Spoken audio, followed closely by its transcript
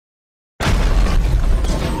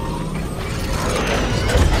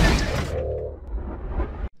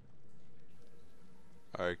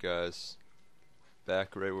guys.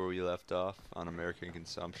 Back right where we left off on American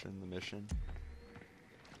Consumption, the mission.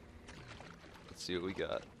 Let's see what we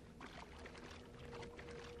got.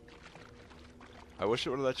 I wish it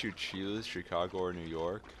would have let you choose Chicago or New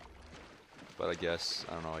York. But I guess,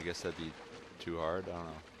 I don't know, I guess that'd be too hard. I don't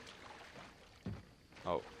know.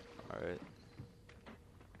 Oh, alright.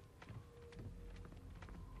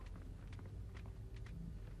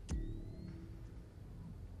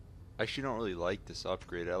 I actually don't really like this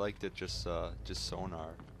upgrade. I liked it just sonar.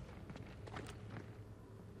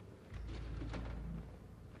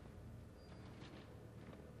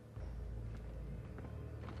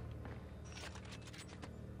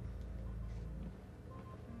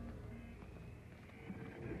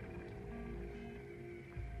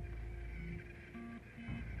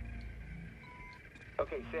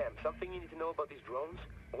 Okay, Sam, something you need to know about these drones?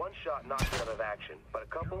 One shot knocks it out of action, but a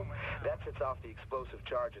couple, that sets off the explosive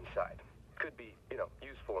charge inside. Could be, you know,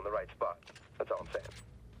 useful in the right spot. That's all I'm saying.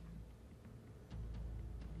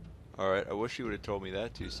 Alright, I wish you would have told me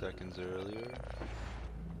that 2 seconds earlier.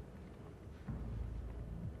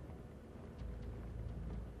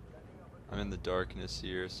 I'm in the darkness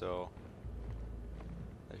here, so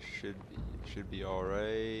I should be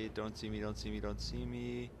alright. Don't see me, don't see me, don't see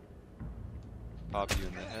me. Pop you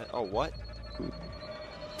in the head. Oh, what?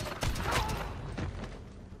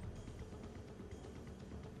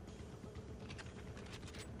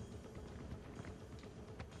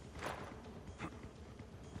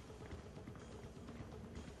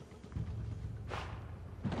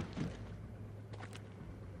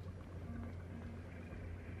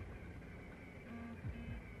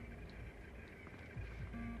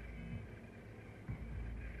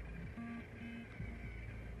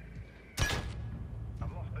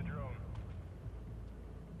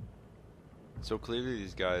 So clearly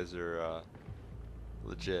these guys are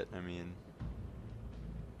legit. I mean,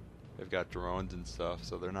 they've got drones and stuff,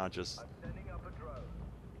 so they're not just...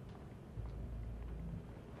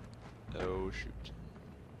 Oh shoot.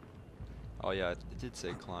 Oh yeah, it did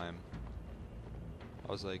say climb.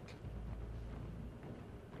 I was like...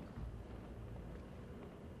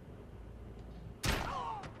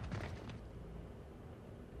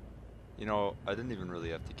 You know, I didn't even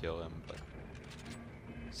really have to kill him, but...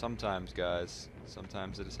 Sometimes, guys.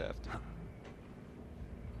 Sometimes I just have to.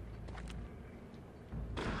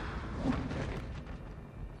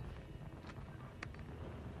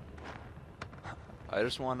 I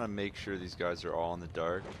just want to make sure these guys are all in the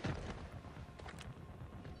dark.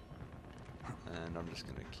 And I'm just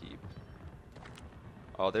gonna keep...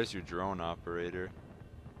 Oh, there's your drone operator.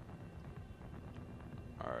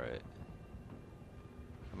 Alright.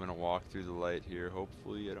 I'm gonna walk through the light here.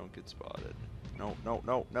 Hopefully I don't get spotted. No, no,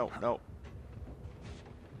 no, no, no.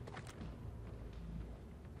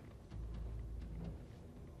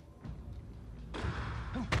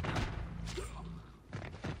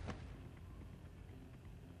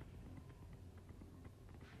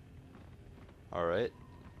 Alright.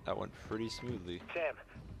 That went pretty smoothly. Sam,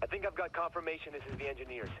 I think I've got confirmation this is the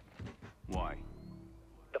engineers. Why?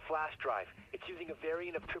 The flash drive. It's using a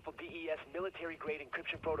variant of triple DES military-grade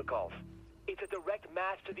encryption protocols. It's a direct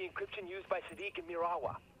match to the encryption used by Sadiq and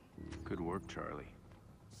Mirawa. Good work, Charlie.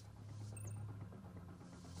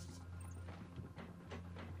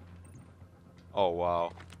 Oh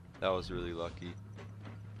wow. That was really lucky.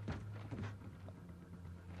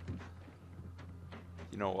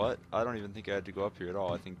 You know what? I don't even think I had to go up here at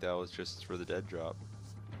all. I think that was just for the dead drop.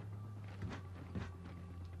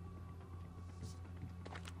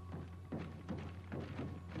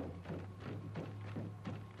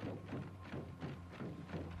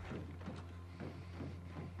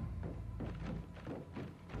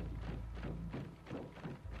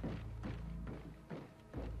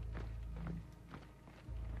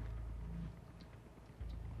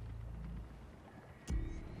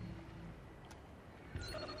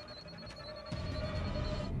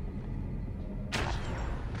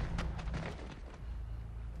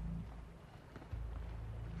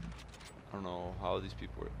 I don't know how these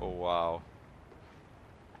people are. Oh wow.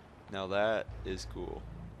 Now that is cool.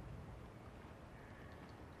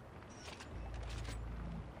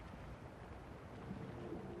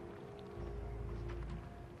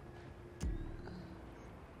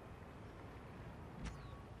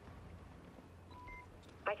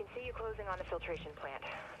 I can see you closing on the filtration plant.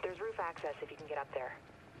 There's roof access if you can get up there.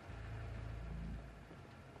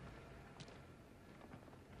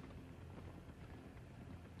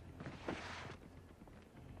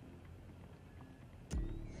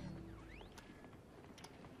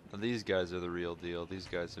 Now these guys are the real deal. These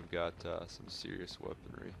guys have got some serious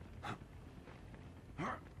weaponry.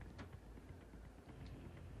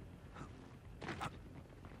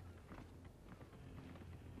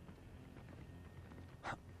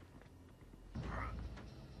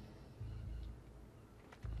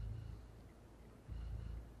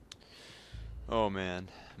 Oh man,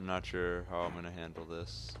 I'm not sure how I'm gonna handle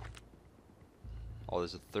this. Oh,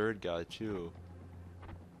 there's a third guy too.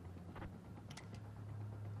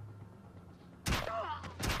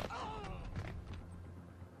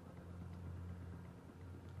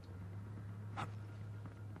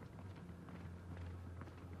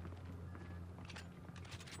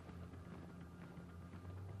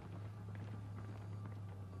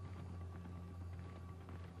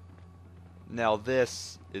 Now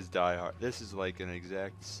this is Die Hard. This is like an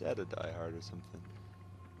exact set of Die Hard or something.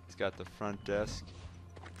 It's got the front desk.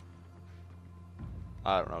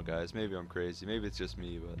 I don't know, guys. Maybe I'm crazy. Maybe it's just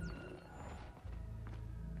me, but...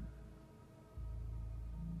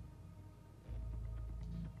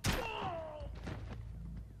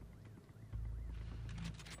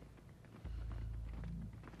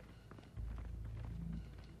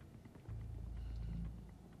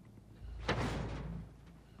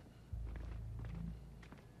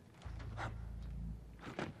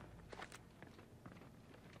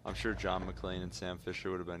 I'm sure John McClane and Sam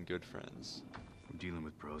Fisher would have been good friends. We're dealing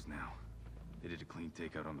with pros now. They did a clean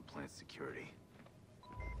takeout on the plant's security.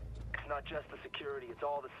 It's not just the security, it's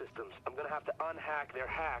all the systems. I'm gonna have to unhack their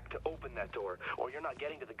hack to open that door, or you're not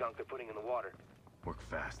getting to the gunk they're putting in the water. Work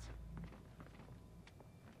fast.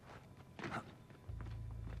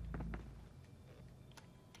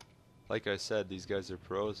 Like I said, these guys are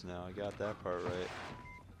pros now. I got that part right.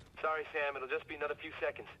 Sorry, Sam, it'll just be another few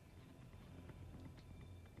seconds.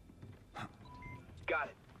 Got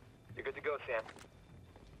it. You're good to go, Sam.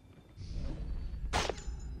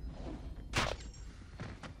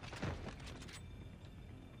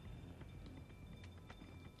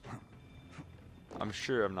 I'm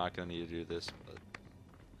sure I'm not going to need to do this, but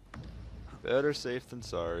better safe than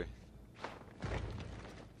sorry.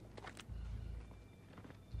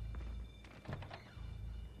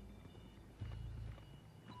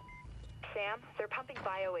 Sam, they're pumping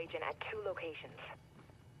bioagent at 2 locations.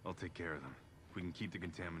 I'll take care of them. We can keep the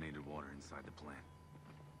contaminated water inside the plant.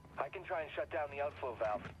 I can try and shut down the outflow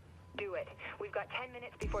valve. Do it. We've got 10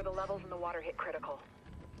 minutes before the levels in the water hit critical.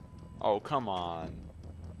 Oh, come on.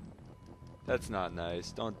 That's not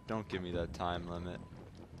nice. Don't give me that time limit.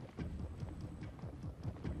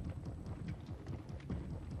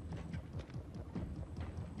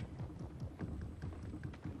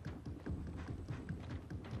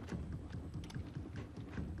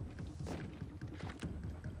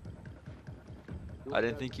 I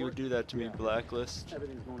didn't think you would do that to me, Blacklist.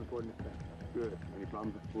 Everything's going according to plan. Good. Any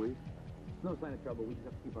problems with the police? No sign of trouble. We just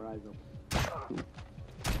have to keep our eyes open.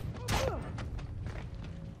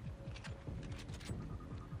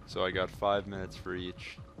 So I got 5 minutes for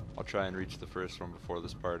each. I'll try and reach the first one before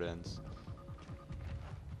this part ends.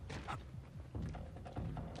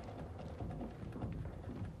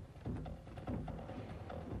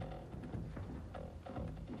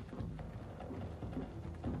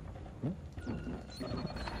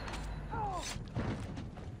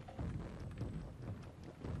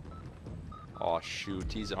 Oh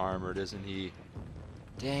shoot, he's armored, isn't he?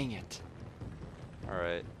 Dang it.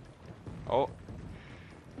 Alright. Oh.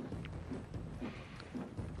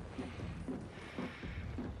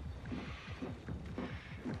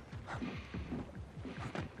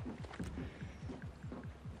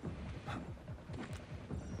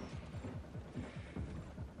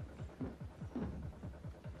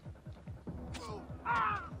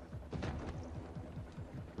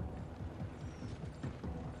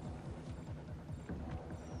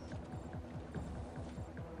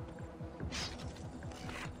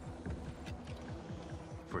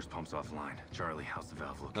 First pump's offline. Charlie, how's the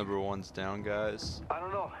valve looking? Number 1's down, guys. I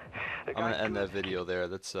don't know. I'm gonna end that video there.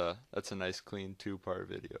 That's a nice clean 2-part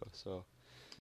video. So